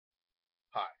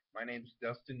My name is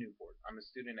Dustin Newport. I'm a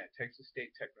student at Texas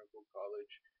State Technical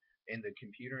College in the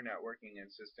Computer Networking and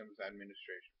Systems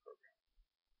Administration program.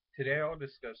 Today I'll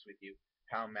discuss with you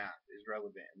how math is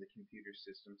relevant in the computer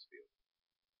systems field.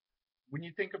 When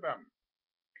you think about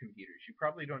computers, you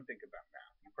probably don't think about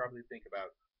math. You probably think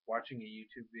about watching a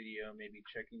YouTube video, maybe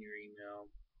checking your email,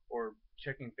 or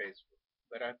checking Facebook.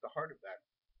 But at the heart of that,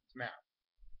 it's math.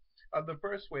 The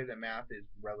first way that math is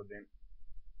relevant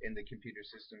in the computer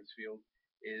systems field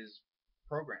is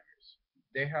programmers.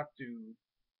 They have to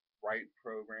write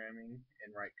programming and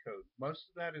write code.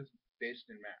 Most of that is based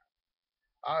in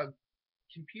math.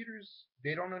 Computers,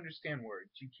 they don't understand words.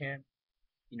 You can't,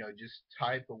 just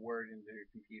type a word into the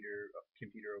computer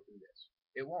open this.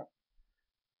 It won't.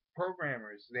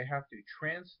 Programmers, they have to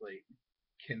translate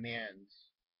commands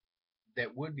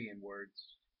that would be in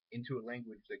words into a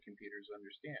language that computers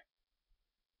understand.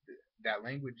 That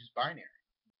language is binary.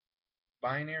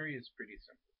 Binary is pretty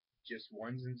simple, just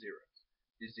ones and zeros.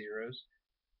 The zeros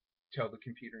tell the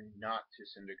computer not to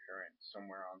send a current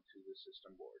somewhere onto the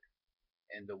system board,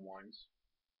 and the ones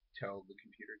tell the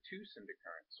computer to send a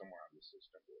current somewhere on the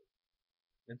system board.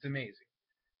 That's amazing.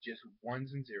 Just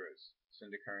ones and zeros.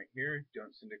 Send a current here,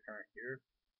 don't send a current here.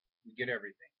 You get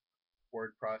everything.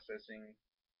 Word processing,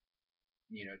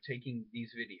 taking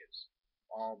these videos,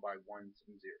 all by ones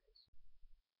and zeros.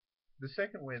 The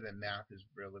second way that math is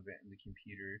relevant in the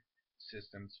computer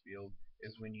systems field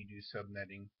is when you do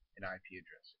subnetting and IP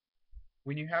addressing.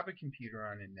 When you have a computer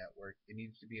on a network, it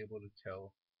needs to be able to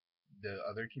tell the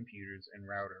other computers and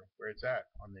router where it's at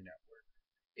on the network.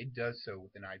 It does so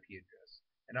with an IP address.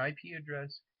 An IP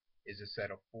address is a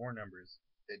set of 4 numbers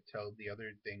that tell the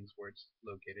other things where it's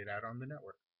located at on the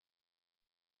network.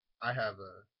 I have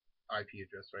a IP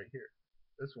address right here.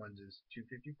 This one is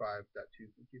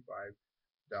 255.255.154.0.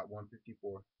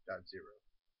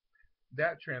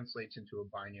 That translates into a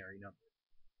binary number,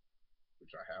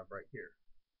 which I have right here.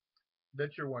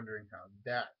 Bet you're wondering how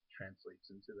that translates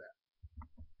into that.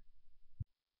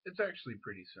 It's actually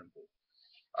pretty simple.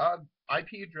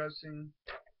 IP addressing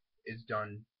is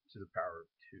done to the power of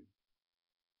 2.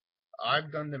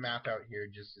 I've done the math out here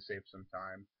just to save some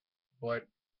time, but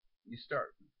you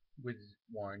start with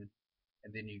 1,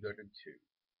 and then you go to 2.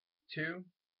 2,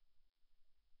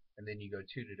 and then you go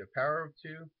 2 to the power of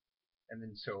 2, and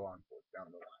then so on forth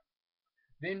down the line.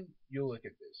 Then you'll look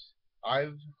at this.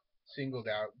 I've singled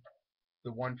out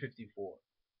the 154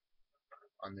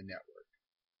 on the network.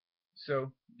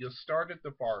 So you'll start at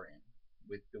the far end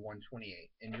with the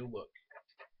 128, and you'll look.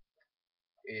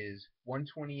 Is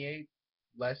 128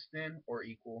 less than or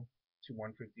equal to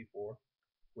 154?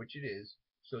 Which it is,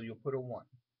 so you'll put a 1.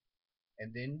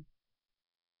 And then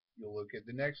you'll look at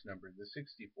the next number, the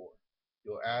 64.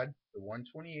 You'll add the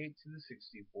 128 to the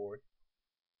 64,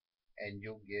 and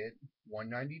you'll get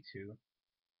 192,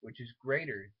 which is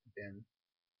greater than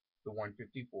the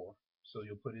 154, so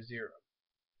you'll put a 0.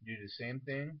 Do the same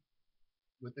thing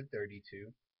with the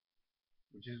 32,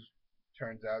 which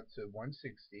turns out to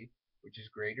 160, which is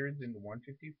greater than the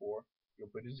 154, you'll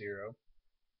put a 0.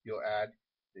 You'll add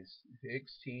this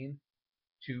 16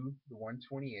 to the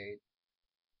 128,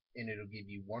 and it'll give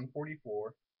you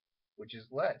 144, which is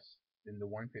less than the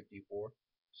 154,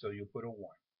 so you'll put a 1.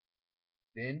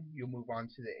 Then you'll move on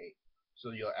to the 8. So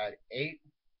you'll add 8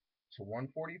 to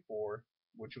 144,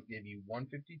 which will give you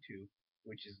 152,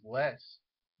 which is less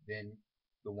than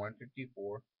the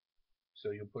 154,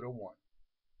 so you'll put a 1.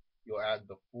 You'll add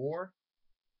the 4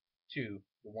 to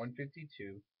the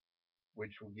 152,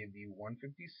 which will give you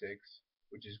 156,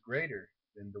 which is greater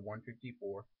than the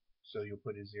 154, so you'll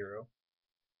put a 0.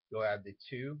 You'll add the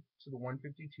 2 to the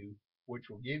 152, which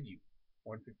will give you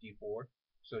 154,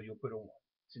 so you'll put a 1.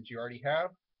 Since you already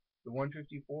have the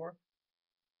 154,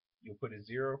 you'll put a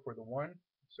 0 for the 1,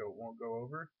 so it won't go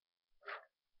over.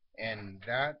 And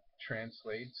that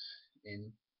translates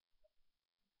into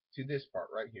this part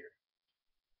right here.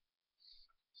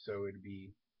 So it'd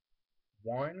be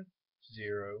 1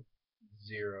 0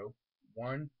 0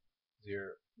 1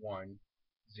 0 1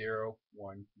 0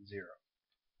 1 0.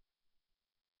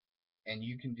 And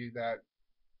you can do that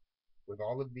with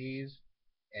all of these,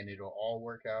 and it'll all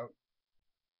work out.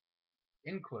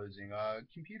 In closing,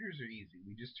 computers are easy.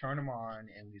 We just turn them on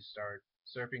and we start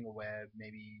surfing the web,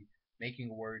 maybe making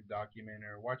a Word document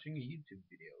or watching a YouTube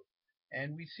video.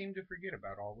 And we seem to forget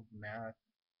about all of the math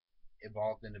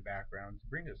involved in the background to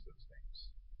bring us those things.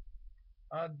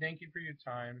 Thank you for your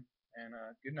time, and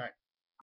good night.